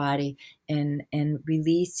support the body in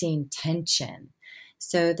releasing tension?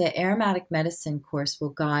 So the aromatic medicine course will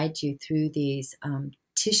guide you through these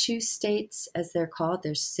tissue states, as they're called.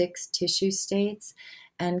 There's 6 tissue states,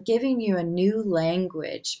 and giving you a new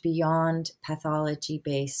language beyond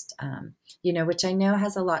pathology-based, which I know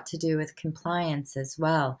has a lot to do with compliance as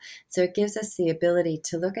well. So it gives us the ability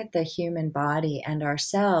to look at the human body and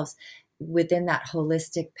ourselves within that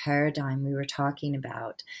holistic paradigm we were talking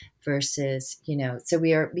about, versus, so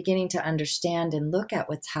we are beginning to understand and look at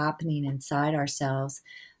what's happening inside ourselves,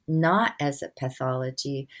 not as a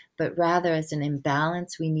pathology, but rather as an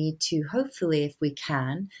imbalance we need to, hopefully, if we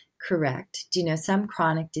can, correct. Some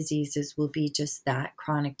chronic diseases will be just that,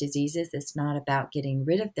 chronic diseases. It's not about getting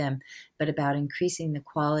rid of them, but about increasing the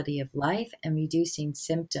quality of life and reducing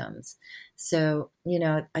symptoms. So,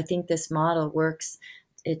 I think this model works.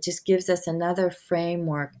 It just gives us another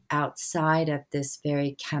framework outside of this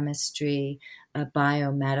very chemistry,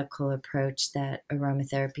 biomedical approach that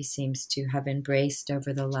aromatherapy seems to have embraced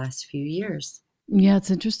over the last few years. Yeah,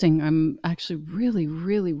 it's interesting. I'm actually really,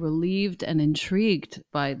 really relieved and intrigued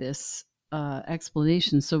by this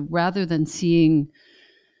explanation. So rather than seeing,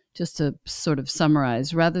 just to sort of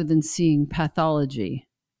summarize, rather than seeing pathology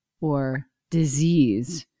or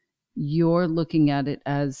disease, you're looking at it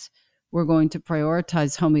as we're going to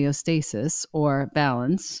prioritize homeostasis or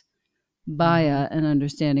balance via an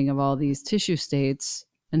understanding of all these tissue states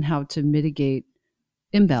and how to mitigate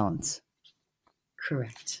imbalance.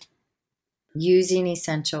 Correct. Using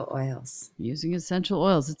essential oils. Using essential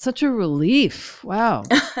oils. It's such a relief. Wow.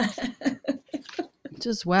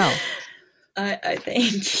 Just wow. I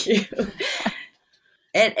thank you.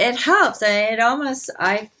 It helps. It almost,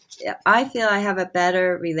 I feel I have a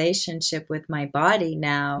better relationship with my body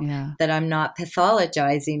now that I'm not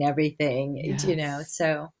pathologizing everything,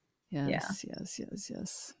 so yes.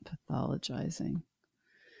 Pathologizing.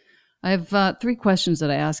 I have 3 questions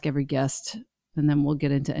that I ask every guest, and then we'll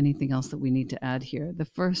get into anything else that we need to add here. The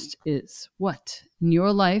first is, what in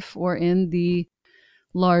your life or in the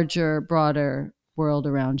larger, broader world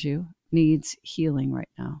around you needs healing right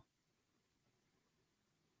now?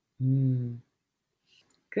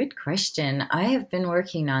 Good question. I have been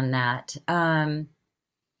working on that. What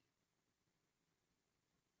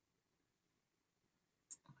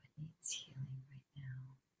needs healing right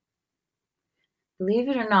now? Believe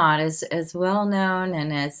it or not, as well known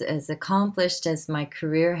and as accomplished as my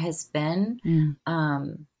career has been,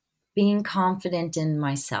 being confident in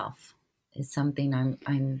myself is something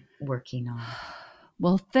I'm working on.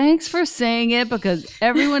 Well, thanks for saying it, because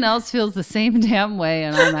everyone else feels the same damn way,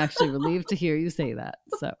 and I'm actually relieved to hear you say that.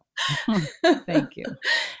 So, thank you.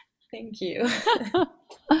 Thank you.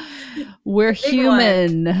 We're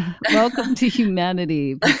human. Welcome to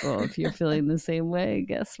humanity, people. If you're feeling the same way,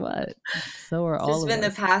 guess what? So are all of us. Just been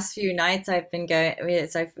the past few nights I've been going.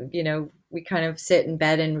 We kind of sit in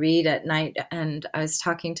bed and read at night. And I was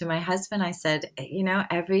talking to my husband. I said,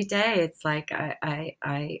 every day it's like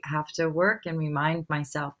I have to work and remind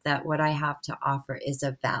myself that what I have to offer is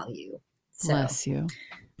of value. So Bless you.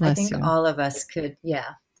 I think all of us could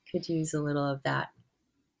use a little of that.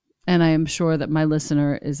 And I am sure that my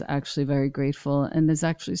listener is actually very grateful and is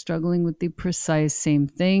actually struggling with the precise same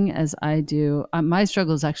thing as I do. My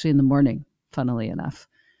struggle is actually in the morning, funnily enough.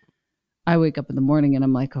 I wake up in the morning and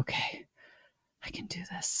I'm like, okay, I can do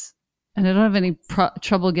this. And I don't have any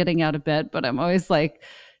trouble getting out of bed, but I'm always like,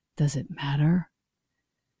 does it matter?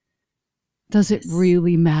 Does it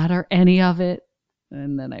really matter, any of it?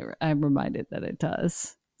 And then I'm reminded that it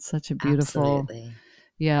does. Such a beautiful... Absolutely.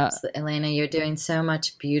 Yeah. Elena, you're doing so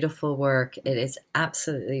much beautiful work. It is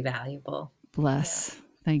absolutely valuable. Bless. Yeah.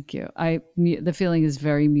 Thank you. The feeling is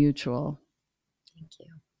very mutual. Thank you.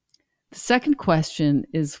 The second question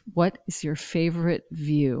is, what is your favorite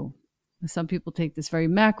view? Some people take this very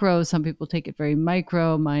macro. Some people take it very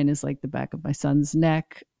micro. Mine is like the back of my son's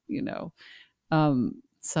neck.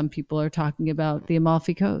 Some people are talking about the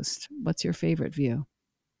Amalfi Coast. What's your favorite view?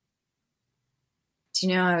 Do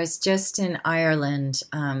you know, I was just in Ireland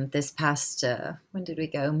this past, when did we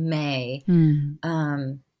go? May,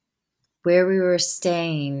 where we were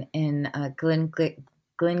staying in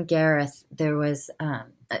Glengareth. There was,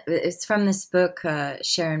 it's from this book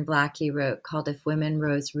Sharon Blackie wrote called If Women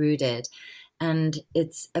Rose Rooted. And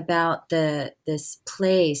it's about this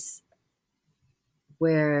place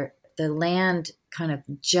where the land kind of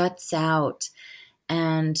juts out,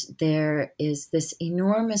 and there is this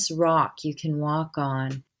enormous rock you can walk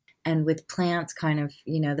on, and with plants kind of,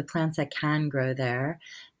 the plants that can grow there.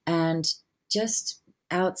 And just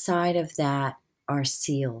outside of that are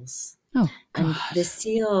seals. Oh, God. And the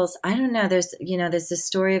seals, I don't know, there's the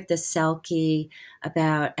story of the Selkie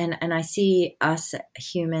about, and I see us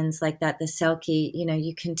humans like that, the Selkie,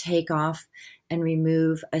 you can take off and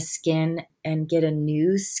remove a skin and get a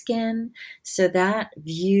new skin. So that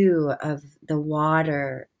view of the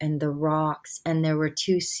water and the rocks, and there were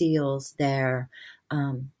 2 seals there.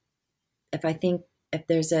 If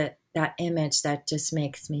there's that image, that just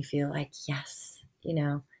makes me feel like, yes,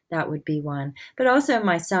 that would be one. But also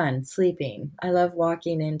my son sleeping. I love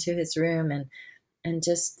walking into his room and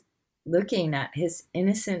just looking at his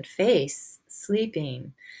innocent face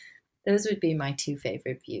sleeping. Those would be my 2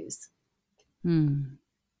 favorite views.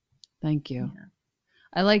 Thank you. Yeah.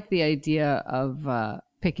 I like the idea of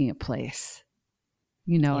picking a place,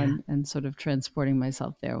 and sort of transporting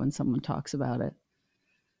myself there when someone talks about it.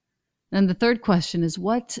 And the third question is,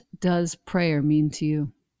 what does prayer mean to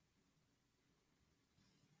you?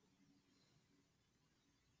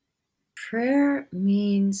 Prayer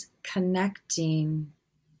means connecting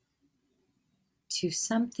to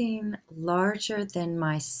something larger than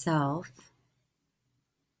myself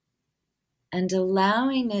and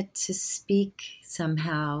allowing it to speak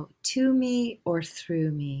somehow to me or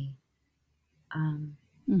through me,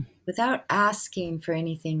 without asking for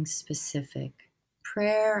anything specific.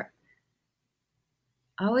 Prayer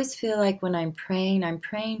I always feel like when I'm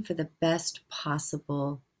praying for the best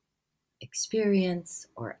possible experience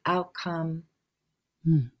or outcome,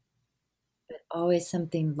 Hmm. but always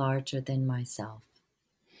something larger than myself.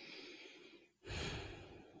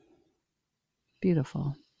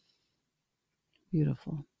 Beautiful.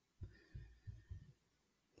 Beautiful.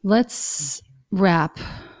 Thank Let's you. wrap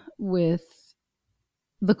with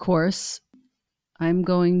the course. I'm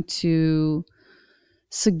going to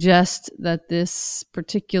suggest that this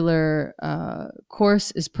particular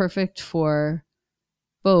course is perfect for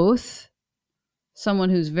both someone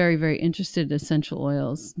who's very, very interested in essential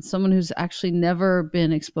oils, someone who's actually never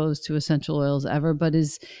been exposed to essential oils ever, but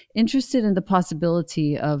is interested in the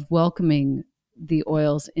possibility of welcoming the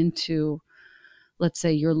oils into, let's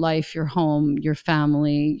say, your life, your home, your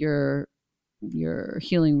family, your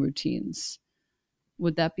healing routines.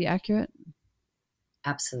 Would that be accurate?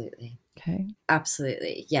 Absolutely. Okay.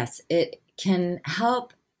 Absolutely. Yes. It can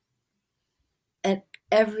help at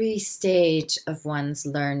every stage of one's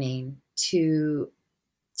learning to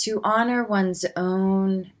honor one's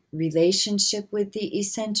own relationship with the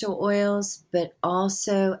essential oils, but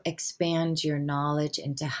also expand your knowledge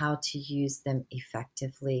into how to use them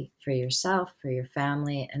effectively for yourself, for your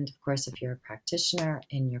family, and of course, if you're a practitioner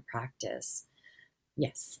in your practice.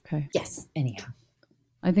 Yes. Okay. Yes. Anyhow.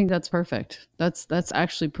 I think that's perfect. That's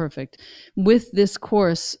actually perfect. With this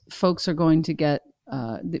course, folks are going to get.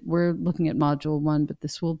 We're looking at module 1, but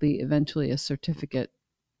this will be eventually a certificate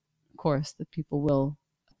course that people will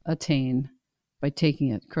attain by taking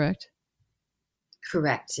it. Correct?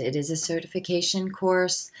 Correct. It is a certification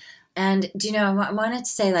course. And, do you know, I wanted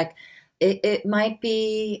to say, like, it might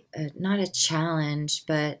be not a challenge,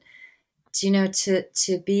 but you know,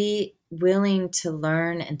 to be willing to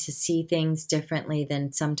learn and to see things differently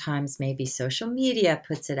than sometimes maybe social media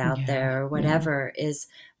puts it out Yeah. there or Yeah. whatever is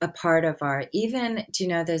a part of our, even, you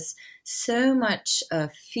know, there's so much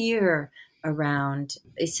fear around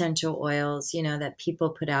essential oils, you know, that people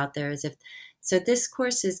put out there as if, so this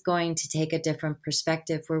course is going to take a different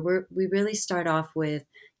perspective where we really start off with,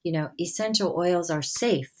 you know, essential oils are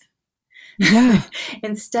safe. Yeah.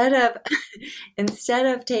 instead of instead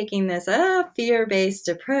of taking this fear-based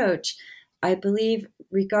approach, I believe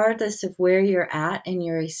regardless of where you're at in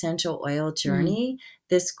your essential oil Mm. journey,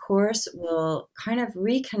 this course will kind of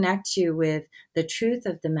reconnect you with the truth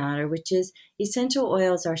of the matter, which is essential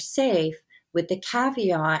oils are safe, with the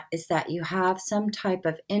caveat is that you have some type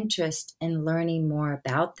of interest in learning more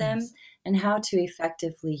about them Yes. and how to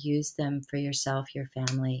effectively use them for yourself, your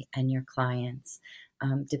family, and your clients,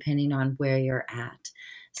 depending on where you're at.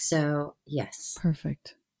 So, yes.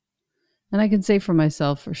 Perfect. And I can say for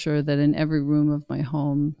myself for sure that in every room of my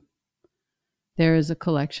home, there is a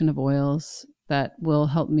collection of oils that will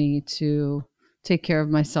help me to take care of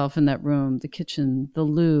myself in that room, the kitchen, the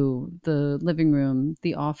loo, the living room,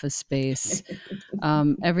 the office space,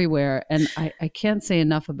 everywhere. And I can't say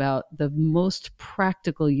enough about the most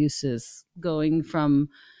practical uses, going from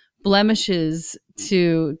blemishes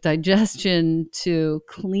to digestion to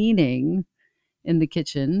cleaning in the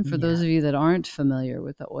kitchen. For those Yeah. of you that aren't familiar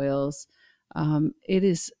with the oils,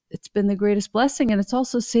 it's been the greatest blessing, and it's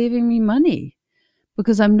also saving me money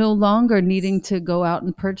because I'm no longer needing to go out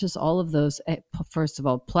and purchase all of those, first of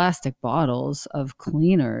all, plastic bottles of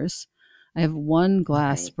cleaners. I have one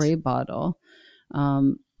glass Right. spray bottle,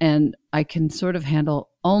 and I can sort of handle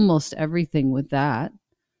almost everything with that.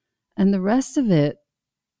 And the rest of it,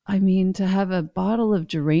 I mean, to have a bottle of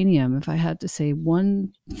geranium, if I had to say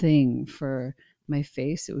one thing for my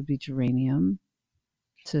face, it would be geranium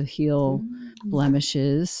to heal Mm.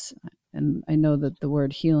 blemishes. And I know that the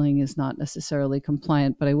word healing is not necessarily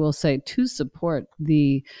compliant, but I will say to support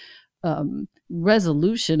the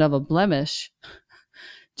resolution of a blemish,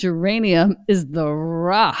 geranium is the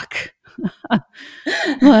rock.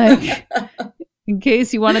 Like, in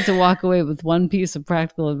case you wanted to walk away with one piece of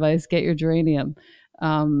practical advice, get your geranium.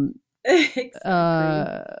 Um, Exactly.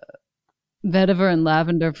 uh, Vetiver and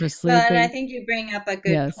lavender for Well, and I sleeping. think you bring up a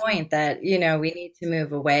good Yes. point that, you know, we need to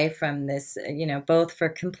move away from this, you know, both for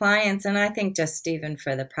compliance and I think just even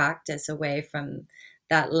for the practice, away from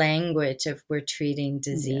that language of we're treating Yeah.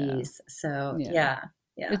 disease. So, Yeah. yeah,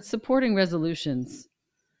 yeah. It's supporting resolutions.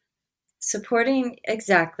 Supporting,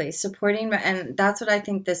 exactly, supporting, and that's what I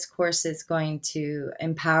think this course is going to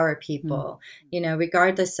empower Mm. people, you know,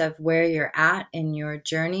 regardless of where you're at in your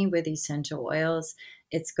journey with essential oils.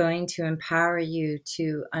 It's going to empower you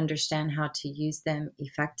to understand how to use them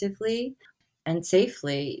effectively and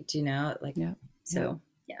safely, you know, like, Yeah. Yeah. so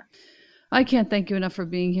yeah. I can't thank you enough for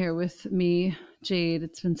being here with me, Jade.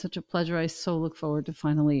 It's been such a pleasure. I so look forward to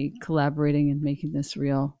finally collaborating and making this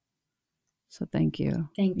real. So thank you.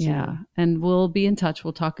 Thank Yeah. you. And we'll be in touch.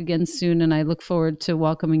 We'll talk again soon. And I look forward to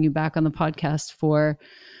welcoming you back on the podcast for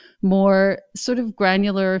more sort of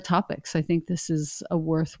granular topics. I think this is a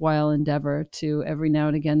worthwhile endeavor to every now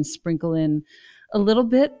and again sprinkle in a little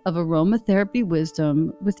bit of aromatherapy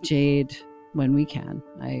wisdom with Jade when we can.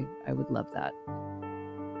 I would love that.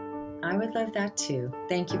 I would love that too.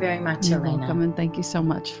 Thank you very much, You're Elena. welcome. And thank you so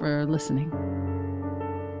much for listening.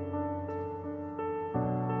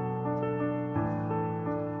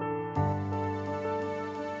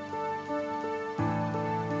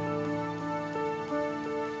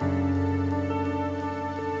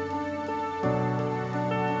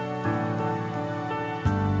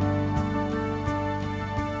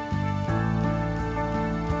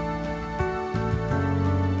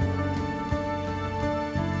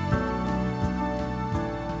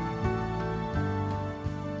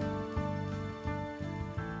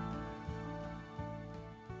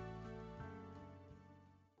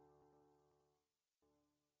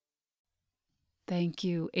 Thank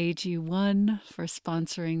you, AG1, for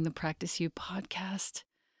sponsoring the Practice You podcast.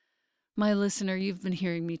 My listener, you've been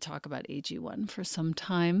hearing me talk about AG1 for some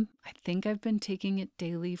time. I think I've been taking it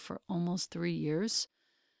daily for almost 3 years.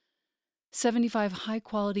 75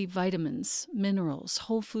 high-quality vitamins, minerals,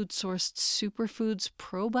 whole food-sourced superfoods,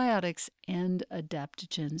 probiotics, and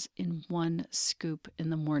adaptogens in one scoop in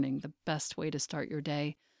the morning. The best way to start your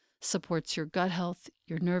day. Supports your gut health,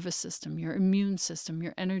 your nervous system, your immune system,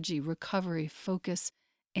 your energy, recovery, focus,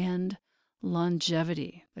 and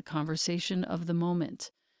longevity, the conversation of the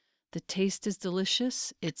moment. The taste is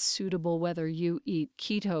delicious. It's suitable whether you eat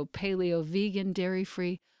keto, paleo, vegan,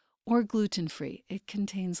 dairy-free, or gluten-free. It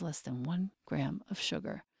contains less than 1 gram of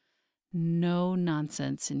sugar. No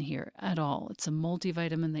nonsense in here at all. It's a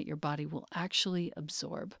multivitamin that your body will actually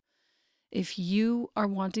absorb. If you are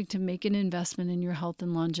wanting to make an investment in your health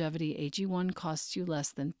and longevity, AG1 costs you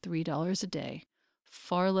less than $3 a day,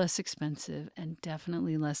 far less expensive and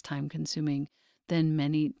definitely less time-consuming than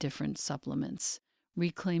many different supplements.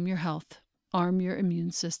 Reclaim your health, arm your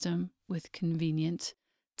immune system with convenient,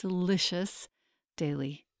 delicious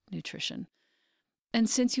daily nutrition. And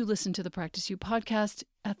since you listen to the Practice You podcast,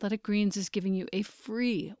 Athletic Greens is giving you a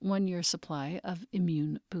free 1-year supply of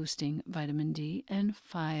immune-boosting vitamin D and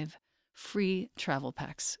 5 free travel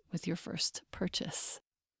packs with your first purchase.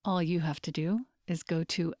 All you have to do is go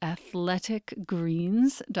to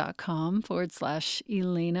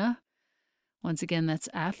athleticgreens.com/Elena. Once again, that's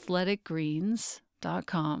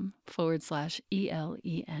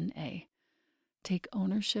athleticgreens.com/ELENA. Take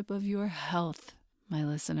ownership of your health, my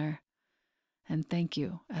listener. And thank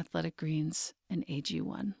you, Athletic Greens and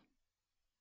AG1.